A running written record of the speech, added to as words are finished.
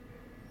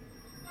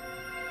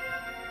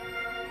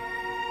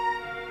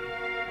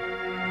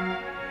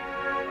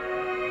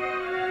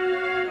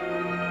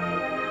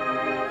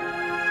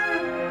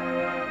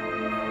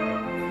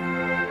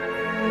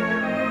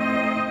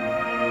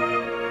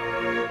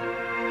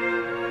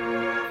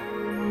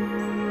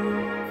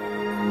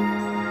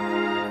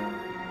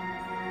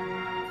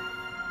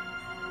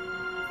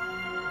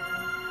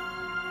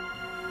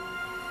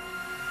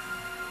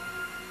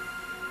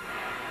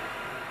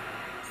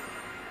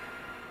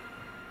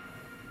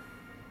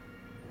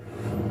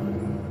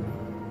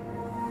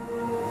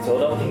そ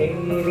の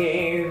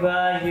君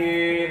は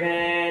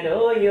夢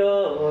の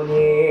ように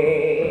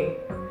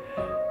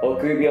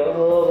臆病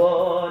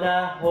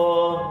な微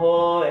笑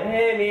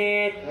み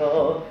と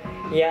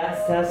優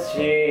し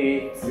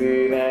い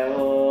爪を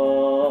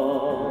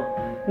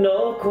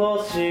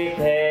残して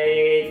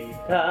いっ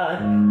た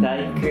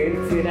退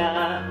屈な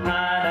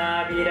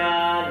花び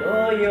ら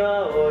のよ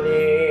うに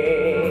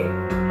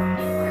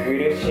苦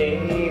し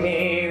み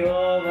を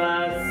忘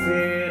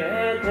れ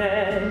て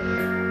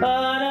あ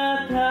な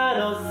た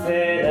の背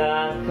中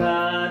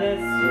で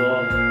そ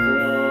っと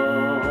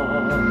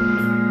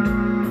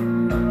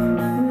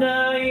泣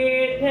い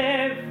て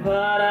笑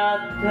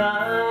った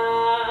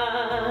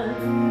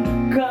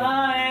帰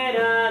ら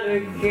ぬ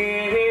君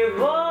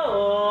を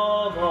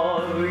思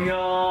うよ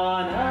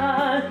うな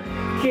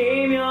奇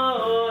妙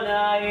な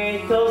愛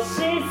し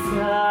さ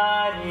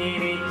に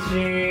満ち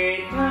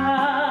た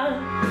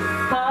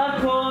箱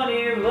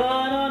庭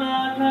の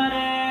中で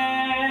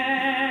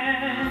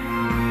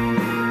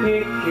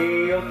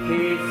息を潜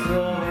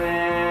め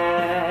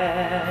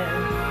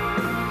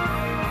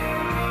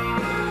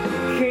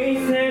季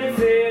節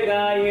が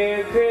ゆ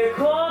く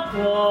こと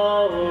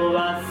を忘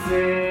れ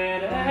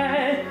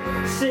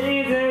静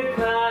か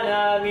な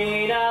港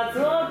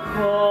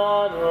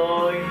の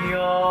よ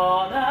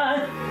うな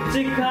時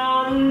間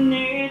に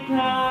いた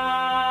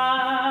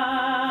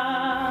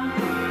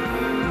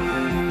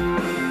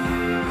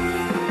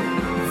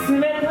冷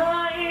た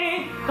い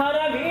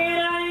花び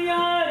ら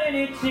夜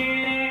に散り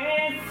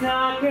咲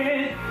く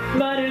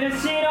まるで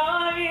白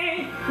い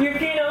雪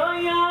の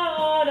よ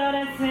うだね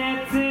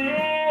切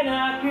な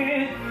く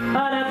あ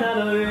なたの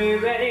上に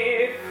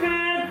降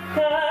った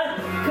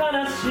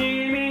悲し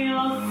みを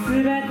す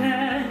べて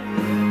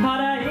払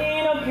い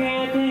のけ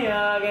てあ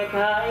げた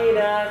いだ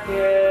け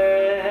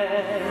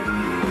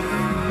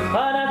あ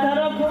なたの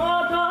こ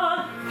と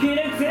傷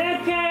つ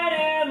け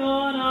るも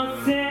の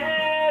すべ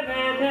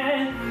て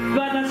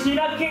私が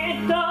きっ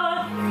と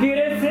許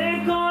す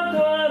こ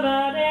とは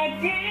で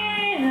き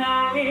な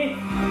い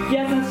優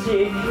し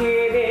い日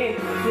々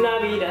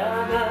涙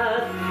が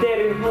出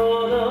るほ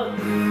ど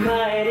帰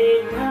り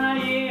たい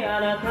あ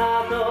なた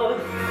と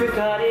二人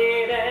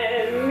で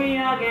見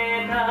上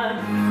げた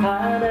花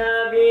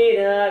び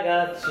らが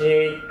散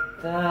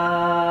った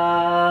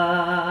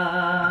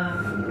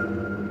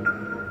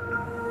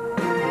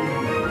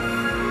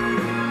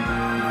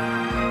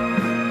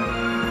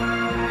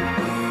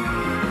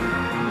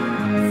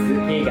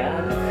月が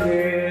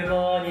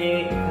雲に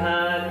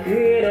隠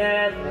れ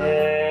て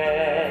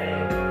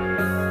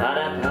あ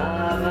なた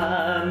は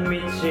道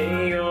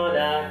をな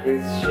く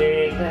して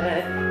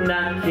泣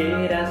き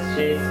出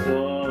しそ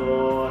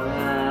うな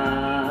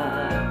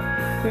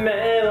目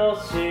を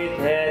し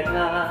てた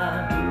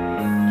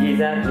ギ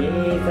ザギ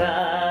ザ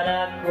な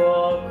心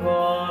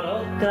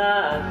だ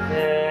って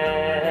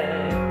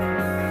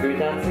二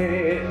つ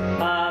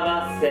合わ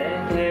せ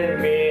て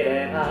みれ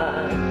ば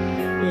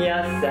優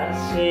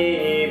し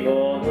いも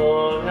の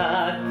が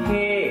き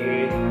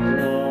っ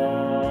と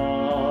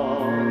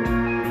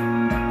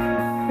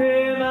生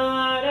ま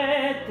れ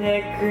て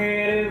く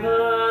るわ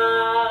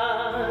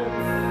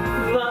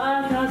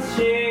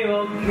私を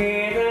傷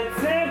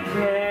つけ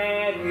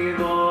る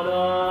もの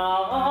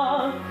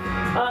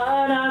あ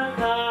な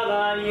たは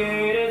許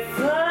さ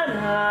な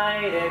い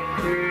で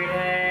く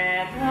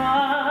れた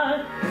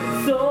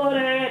それ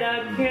だ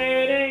け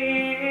で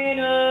いい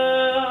の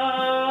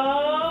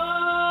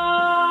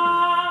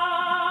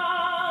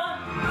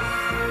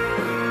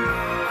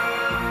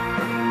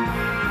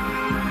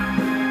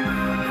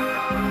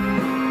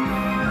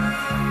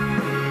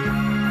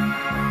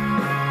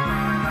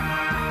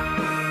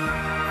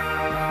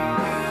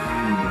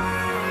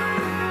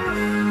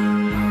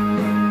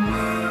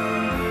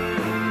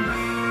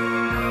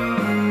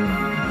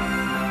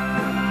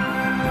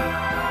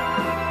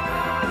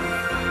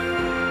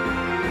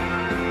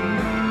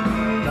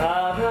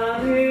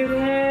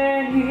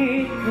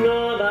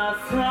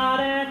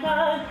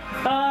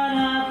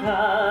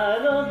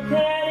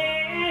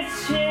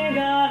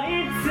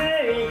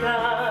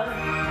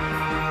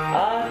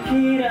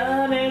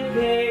諦めて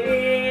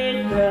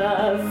いた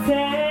世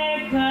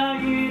界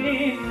に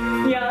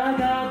や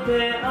がて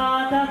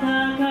暖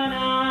かな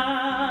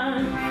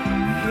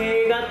日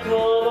が灯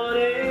る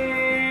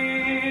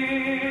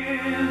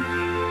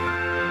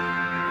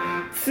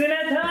冷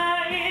た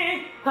い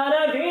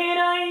花びら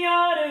夜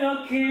を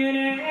切り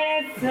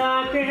裂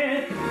く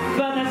私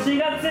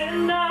が摘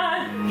んだ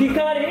光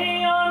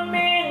をみ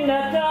んな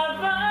束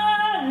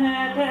ね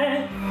て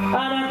あ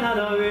なたの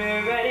上に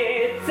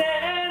全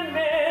部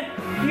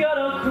喜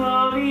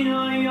びの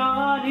よ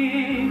うに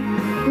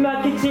ま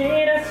き散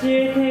らし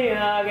てあ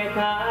げた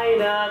い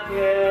だけ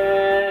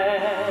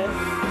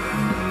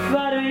悪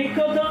い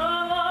ことを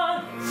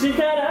し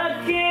たら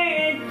きっ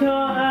と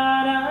あ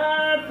な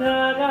た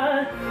が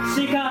叱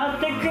っ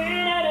てくれ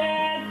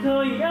ると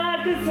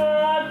約束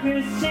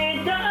し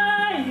た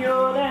よ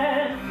ね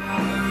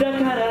だか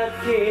ら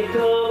きっと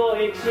も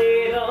う一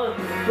度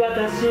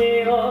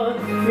私を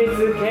見つ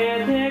け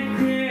てく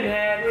れ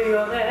るよ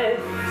ね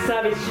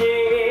寂しい